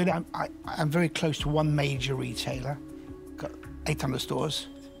suppliers. I mean, I'm very close to one major retailer, got 800 stores,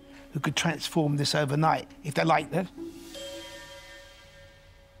 who could transform this overnight if they liked it.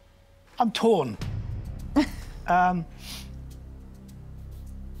 I'm torn.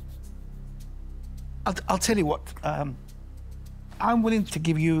 I'll tell you what, I'm willing to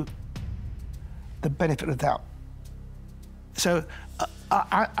give you the benefit of the doubt. So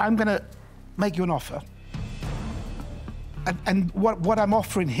I'm going to make you an offer. And what I'm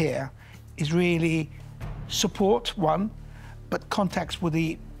offering here is really support, one, but contacts with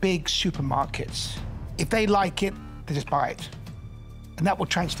the big supermarkets. If they like it, they just buy it. And that will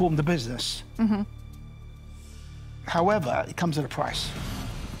transform the business. Mm-hmm. However, it comes at a price.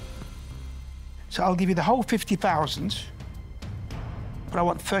 So I'll give you the whole 50,000, but I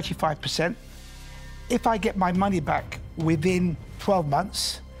want 35%. If I get my money back within 12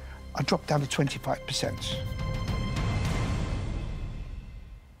 months, I drop down to 25%.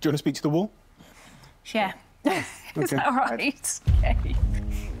 Do you want to speak to the wall? Yeah. Is that all right? Okay.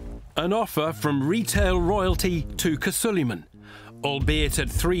 An offer from retail royalty Tuka Suleiman, albeit at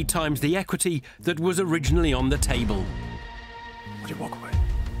 3 times the equity that was originally on the table. Would you walk away?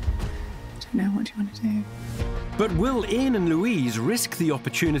 No, what do you want to do? But will Ian and Louise risk the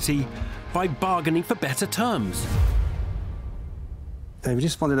opportunity by bargaining for better terms? We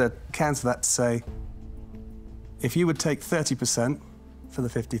just wanted to counter that to say, if you would take 30% for the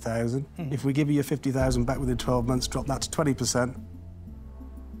 50,000, if we give you your 50,000 back within 12 months, drop that to 20%,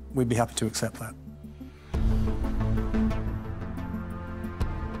 we'd be happy to accept that.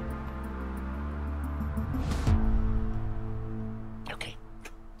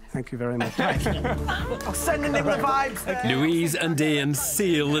 Thank you very much. I'll send in the vibes there. Louise and Ian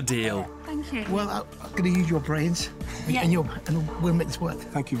seal the deal. Thank you. Well, I'm going to use your brains, Yeah. and we'll make this work.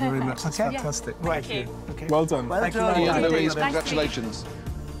 Thank you very much. That's fantastic. Right. Thank you. Okay. Well done. Well Thank done. you. Ian and Louise, Thank you. congratulations.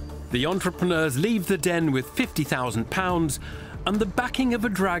 The entrepreneurs leave the den with £50,000 and the backing of a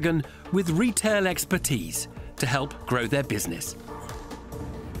dragon with retail expertise to help grow their business.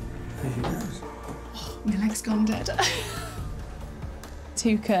 My leg's gone dead.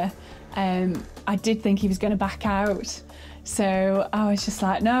 Tuka, I did think he was going to back out. So I was just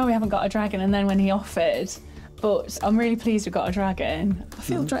like, no, we haven't got a dragon. And then when he offered, but I'm really pleased we've got a dragon. I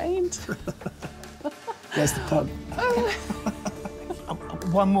feel drained. There's the pub.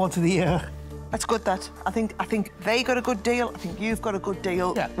 One more to the ear. That's good, that. I think they got a good deal. I think you've got a good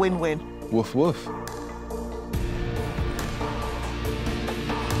deal. Yeah. Win-win. Woof, woof.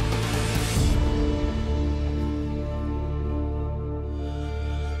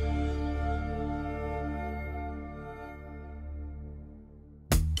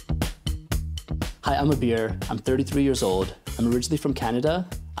 Hi, I'm Abir. I'm 33 years old. I'm originally from Canada.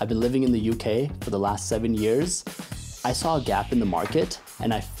 I've been living in the UK for the last 7 years. I saw a gap in the market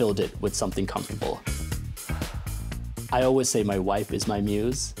and I filled it with something comfortable. I always say my wife is my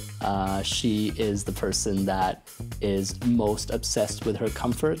muse. She is the person that is most obsessed with her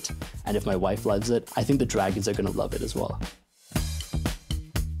comfort. And if my wife loves it, I think the dragons are gonna love it as well.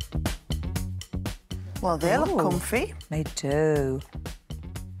 Well, they look comfy. Me too.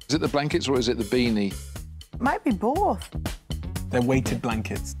 Is it the blankets or is it the beanie? Might be both. They're weighted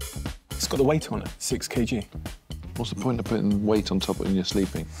blankets. It's got the weight on it, 6 kg. What's the point of putting weight on top when you're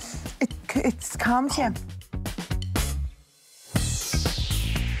sleeping? It calms you.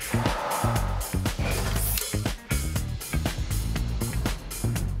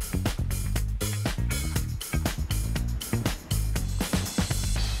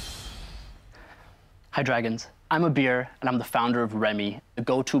 Hi, Dragons. I'm Abir, and I'm the founder of Remy, the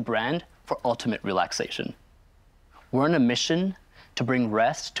go-to brand for ultimate relaxation. We're on a mission to bring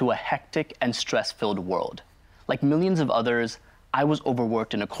rest to a hectic and stress-filled world. Like millions of others, I was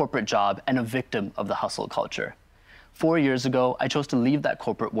overworked in a corporate job and a victim of the hustle culture. 4 years ago, I chose to leave that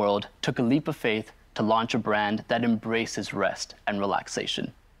corporate world, took a leap of faith to launch a brand that embraces rest and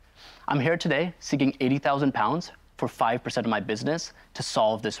relaxation. I'm here today seeking £80,000 for 5% of my business to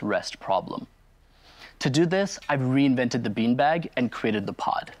solve this rest problem. To do this, I've reinvented the beanbag and created the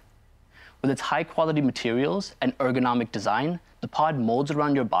pod. With its high-quality materials and ergonomic design, the pod molds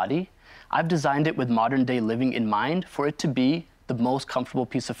around your body. I've designed it with modern-day living in mind for it to be the most comfortable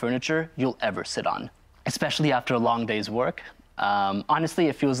piece of furniture you'll ever sit on, especially after a long day's work. Honestly,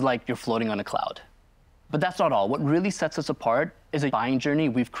 it feels like you're floating on a cloud. But that's not all. What really sets us apart is a buying journey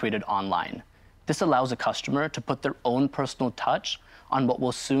we've created online. This allows a customer to put their own personal touch on what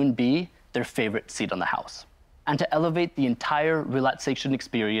will soon be their favorite seat on the house. And to elevate the entire relaxation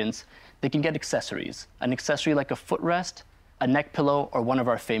experience, they can get accessories. An accessory like a footrest, a neck pillow, or one of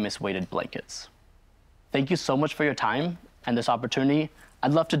our famous weighted blankets. Thank you so much for your time and this opportunity.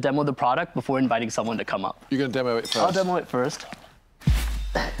 I'd love to demo the product before inviting someone to come up. You're going to demo it first? I'll demo it first.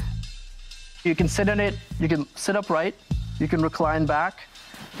 You can sit in it, you can sit upright, you can recline back,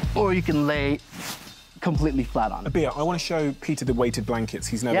 or you can lay completely flat on it. Abir, I want to show Peter the weighted blankets.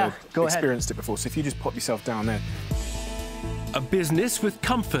 He's never experienced it before, so if you just pop yourself down there. A business with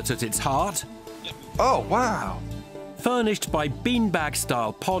comfort at its heart. Oh, wow. Furnished by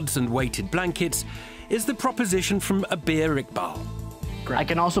beanbag-style pods and weighted blankets is the proposition from Abir Iqbal. Great. I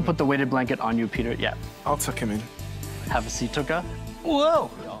can also put the weighted blanket on you, Peter. Yeah. I'll tuck him in. Have a seat, Tuka. Whoa.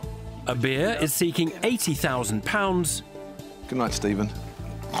 Abir is seeking £80,000. Good night, Stephen.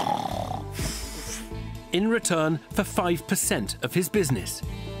 In return for 5% of his business.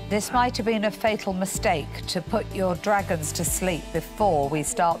 This might have been a fatal mistake to put your dragons to sleep before we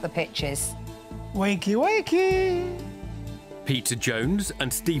start the pitches. Wakey, wakey! Peter Jones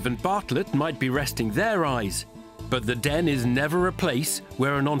and Stephen Bartlett might be resting their eyes, but the Den is never a place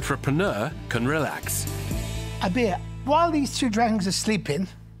where an entrepreneur can relax. Abir, while these two dragons are sleeping,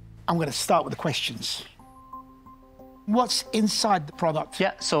 I'm going to start with the questions. What's inside the product?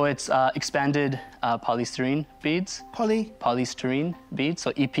 Yeah, so it's expanded polystyrene beads. Polystyrene beads,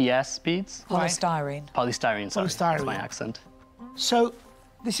 so EPS beads. Polystyrene. Polystyrene, sorry. That's my accent. So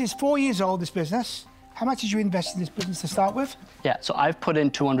this is 4 years old, this business. How much did you invest in this business to start with? Yeah, so I've put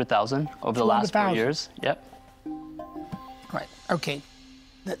in 200,000 over the last 4 years. Yep. Right, okay.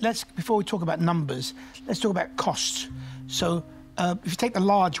 Let's, before we talk about numbers, let's talk about costs. So if you take the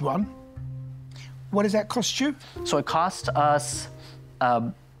large one, what does that cost you? So it cost us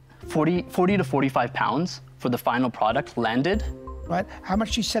 40 to 45 pounds for the final product landed. Right. How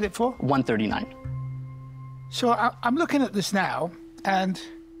much do you sell it for? 139. So I'm looking at this now, and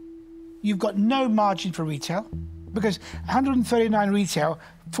you've got no margin for retail, because 139 retail,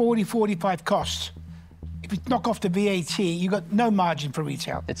 40, 45 costs. If you knock off the VAT, you've got no margin for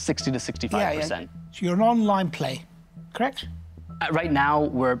retail. It's 60 to 65%. Yeah. So you're an online play, correct? Right now,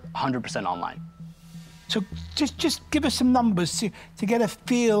 we're 100% online. So just give us some numbers to get a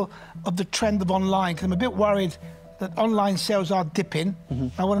feel of the trend of online, because I'm a bit worried that online sales are dipping.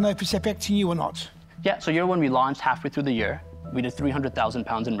 I want to know if it's affecting you or not. Yeah, so year one, we launched halfway through the year. We did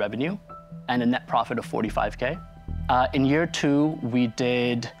 £300,000 in revenue and a net profit of 45K. In year two, we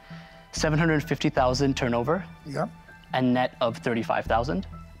did 750,000 turnover and net of 35,000.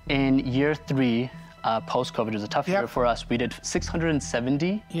 In year three, post-COVID, it was a tough year for us. We did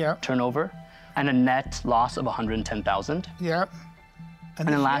 670 turnover and a net loss of 110,000. Yeah. And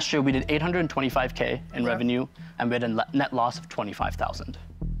then last year we did 825K in revenue, and we had a net loss of 25,000.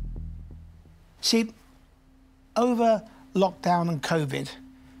 See, over lockdown and COVID,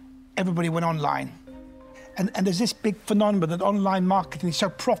 everybody went online. And there's this big phenomenon that online marketing is so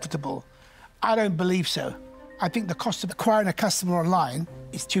profitable. I don't believe so. I think the cost of acquiring a customer online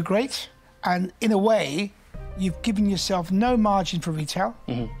is too great. And in a way, you've given yourself no margin for retail.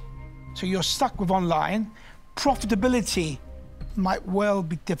 So you're stuck with online. Profitability might well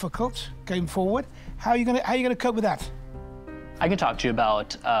be difficult going forward. How are you going to cope with that? I can talk to you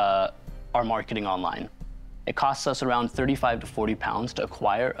about our marketing online. It costs us around 35 to 40 pounds to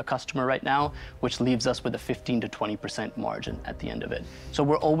acquire a customer right now, which leaves us with a 15 to 20% margin at the end of it. So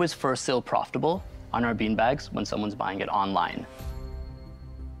we're always first sale profitable on our beanbags when someone's buying it online.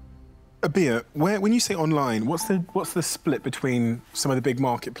 Abir, when you say online, what's the split between some of the big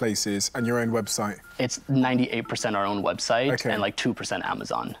marketplaces and your own website? It's 98% our own website and like 2%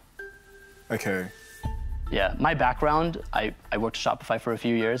 Amazon. Okay. Yeah, my background, I worked at Shopify for a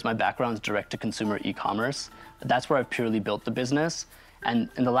few years. My background is direct-to-consumer e-commerce. That's where I've purely built the business. And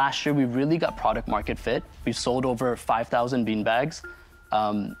in the last year, we really got product market fit. We've sold over 5,000 beanbags.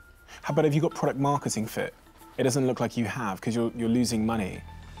 How about have you got product marketing fit? It doesn't look like you have, because you're losing money.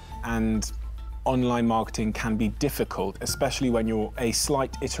 And online marketing can be difficult, especially when you're a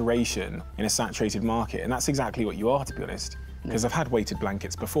slight iteration in a saturated market. And that's exactly what you are, to be honest. Because I've had weighted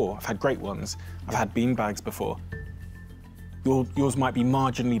blankets before. I've had great ones. I've had beanbags before. Yours might be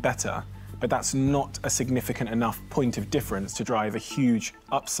marginally better, but that's not a significant enough point of difference to drive a huge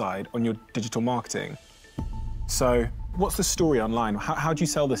upside on your digital marketing. So what's the story online? How do you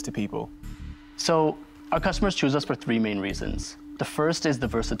sell this to people? So our customers choose us for 3 main reasons. The first is the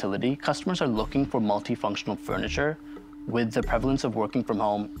versatility. Customers are looking for multifunctional furniture. With the prevalence of working from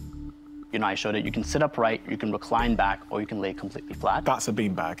home, you know, I showed it, you can sit upright, you can recline back, or you can lay completely flat. That's a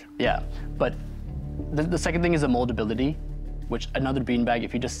beanbag. Yeah, but the second thing is the moldability, which another beanbag,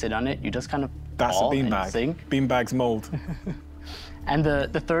 if you just sit on it, you just kind of fall and sink. Beanbags mold. And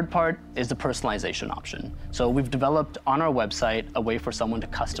the third part is the personalization option. So we've developed on our website a way for someone to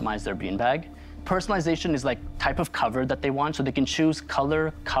customize their beanbag. Personalization is like type of cover that they want, so they can choose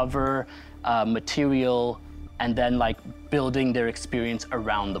color, cover, material, and then like building their experience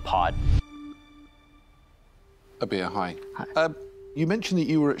around the pod. Abir, hi. Hi. You mentioned that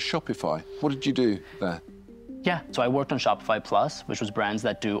you were at Shopify. What did you do there? Yeah, so I worked on Shopify Plus, which was brands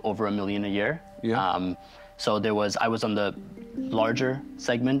that do over $1 million a year. Yeah. So I was on the larger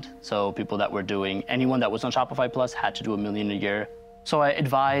segment, so people that were doing, anyone that was on Shopify Plus had to do $1 million a year. So I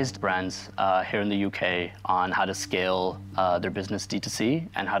advised brands here in the UK on how to scale their business D2C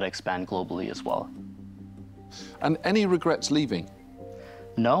and how to expand globally as well. And any regrets leaving?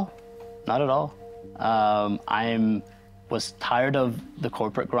 No, not at all. I was tired of the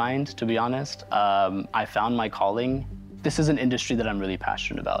corporate grind, to be honest. I found my calling. This is an industry that I'm really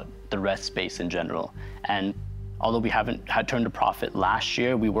passionate about, the rest space in general. And although we haven't had turned a profit last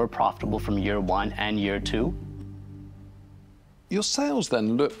year, we were profitable from year 1 and year 2. Your sales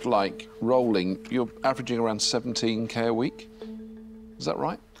then look like rolling. You're averaging around 17K a week. Is that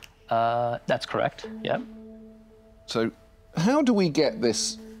right? That's correct, yeah. So how do we get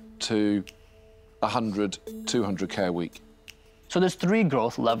this to 100, 200K a week? So there's 3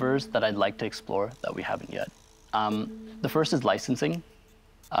 growth levers that I'd like to explore that we haven't yet. The first is licensing,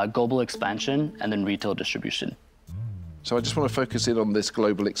 global expansion, and then retail distribution. So I just want to focus in on this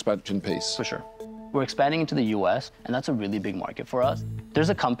global expansion piece. For sure. We're expanding into the US, and that's a really big market for us. There's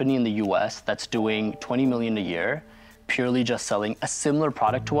a company in the US that's doing $20 million a year, purely just selling a similar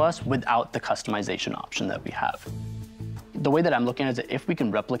product to us without the customization option that we have. The way that I'm looking at it is if we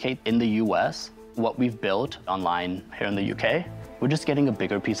can replicate in the US what we've built online here in the UK, we're just getting a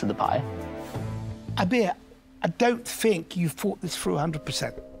bigger piece of the pie. Abir, I don't think you've thought this through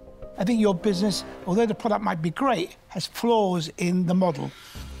 100%. I think your business, although the product might be great, has flaws in the model.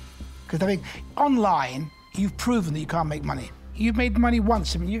 Because I think online, you've proven that you can't make money. You've made money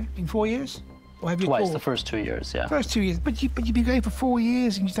once, haven't you, in 4 years? Or have you Twice, the first 2 years, yeah. First 2 years, but you've been going for 4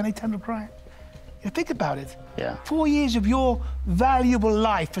 years and you've done 800 grand. You know, think about it. Yeah. 4 years of your valuable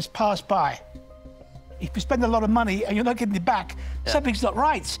life has passed by. If you spend a lot of money and you're not getting it back, something's not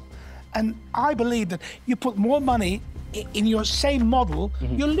right. And I believe that you put more money in your same model,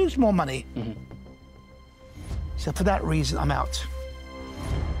 you'll lose more money. So for that reason, I'm out.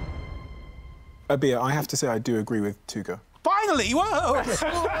 Abir, I have to say I do agree with Tuka. Finally, whoa!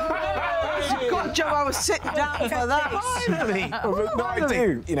 Good job, I was sitting down for that. Finally! No, I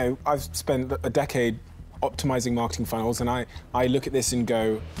do. You know, I've spent a decade optimizing marketing funnels, and I look at this and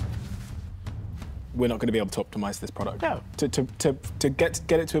go, we're not going to be able to optimize this product. No. To get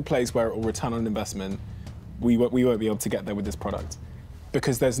it to a place where it will return on investment, we won't be able to get there with this product.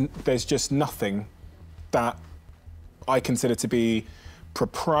 Because there's just nothing that I consider to be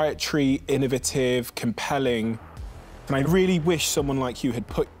proprietary, innovative, compelling. And I really wish someone like you had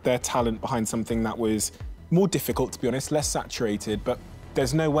put their talent behind something that was more difficult, to be honest, less saturated, but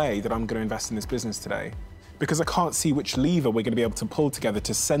there's no way that I'm going to invest in this business today because I can't see which lever we're going to be able to pull together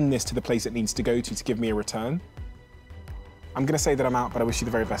to send this to the place it needs to go to give me a return. I'm going to say that I'm out, but I wish you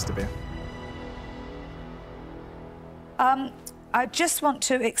the very best, Abir. I just want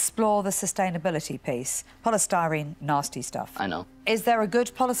to explore the sustainability piece. Polystyrene, nasty stuff. I know. Is there a good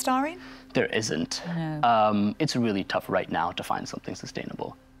polystyrene? There isn't. No. It's really tough right now to find something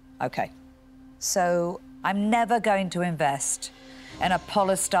sustainable. Okay. So I'm never going to invest in a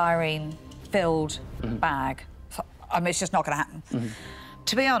polystyrene-filled bag. I mean, it's just not going to happen.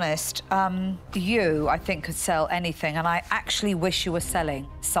 To be honest, you, I think, could sell anything, and I actually wish you were selling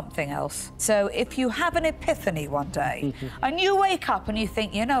something else. So if you have an epiphany one day, and you wake up and you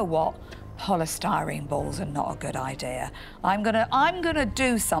think, you know what, polystyrene balls are not a good idea. I'm gonna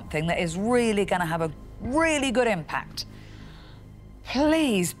do something that is really gonna have a really good impact.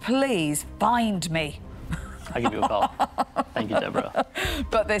 Please, please find me. I'll give you a call. Thank you, Deborah.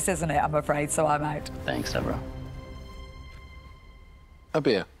 But this isn't it, I'm afraid, so I'm out. Thanks, Deborah.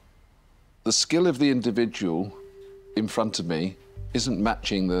 Abir, the skill of the individual in front of me isn't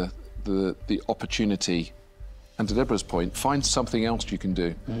matching the opportunity. And to Deborah's point, find something else you can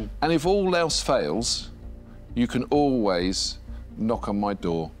do. And if all else fails, you can always knock on my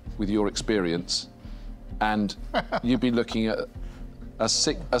door with your experience, and you'd be looking at a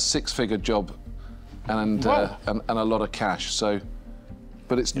six-figure job and a lot of cash. So,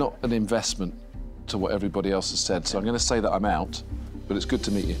 but it's not an investment to what everybody else has said. So I'm going to say that I'm out. But it's good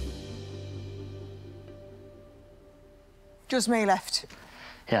to meet you. Just me left.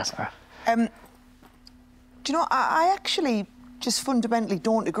 Yeah, sorry. Do you know, I actually just fundamentally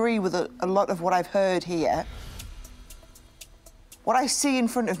don't agree with a lot of what I've heard here. What I see in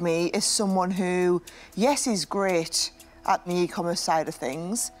front of me is someone who, yes, is great at the e-commerce side of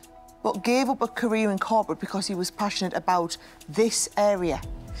things, but gave up a career in corporate because he was passionate about this area.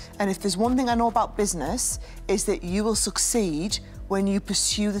 And if there's one thing I know about business, is that you will succeed when you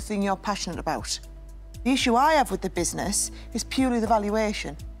pursue the thing you're passionate about. The issue I have with the business is purely the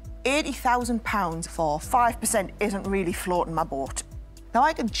valuation. £80,000 for 5% isn't really floating my boat. Now,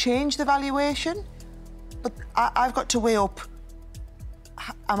 I can change the valuation, but I've got to weigh up,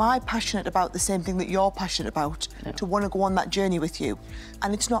 am I passionate about the same thing that you're passionate about, to want to go on that journey with you?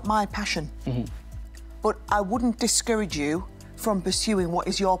 And it's not my passion. But I wouldn't discourage you from pursuing what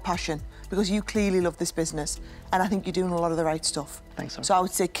is your passion, because you clearly love this business, and I think you're doing a lot of the right stuff. Thanks, sir. So I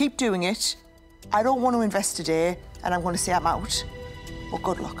would say keep doing it. I don't want to invest today, and I'm going to say I'm out, but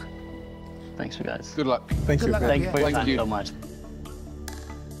good luck. Thanks, you guys. Good luck. Thank you. Thank you for your time so much.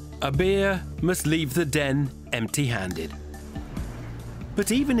 Abir must leave the den empty-handed.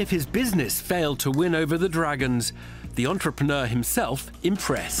 But even if his business failed to win over the dragons, the entrepreneur himself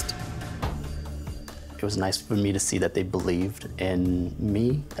impressed. It was nice for me to see that they believed in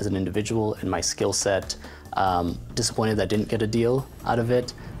me as an individual and my skill set. Disappointed that I didn't get a deal out of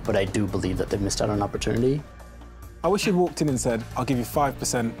it, but I do believe that they missed out on an opportunity. I wish you'd walked in and said, I'll give you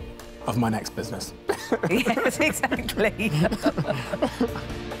 5% of my next business. Yes, exactly.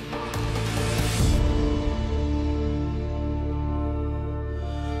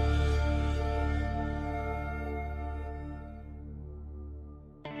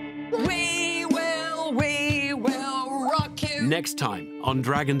 Next time on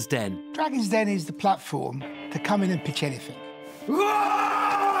Dragon's Den. Dragon's Den is the platform to come in and pitch anything.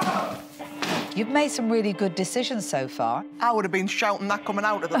 You've made some really good decisions so far. I would have been shouting that coming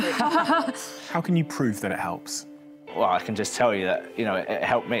out of the lid. How can you prove that it helps? Well, I can just tell you that, you know, it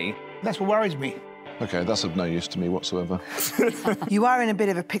helped me. That's what worries me. OK, that's of no use to me whatsoever. You are in a bit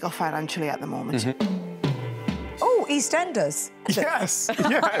of a pickle financially at the moment. Oh, EastEnders. Yes,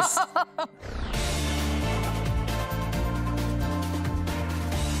 yes.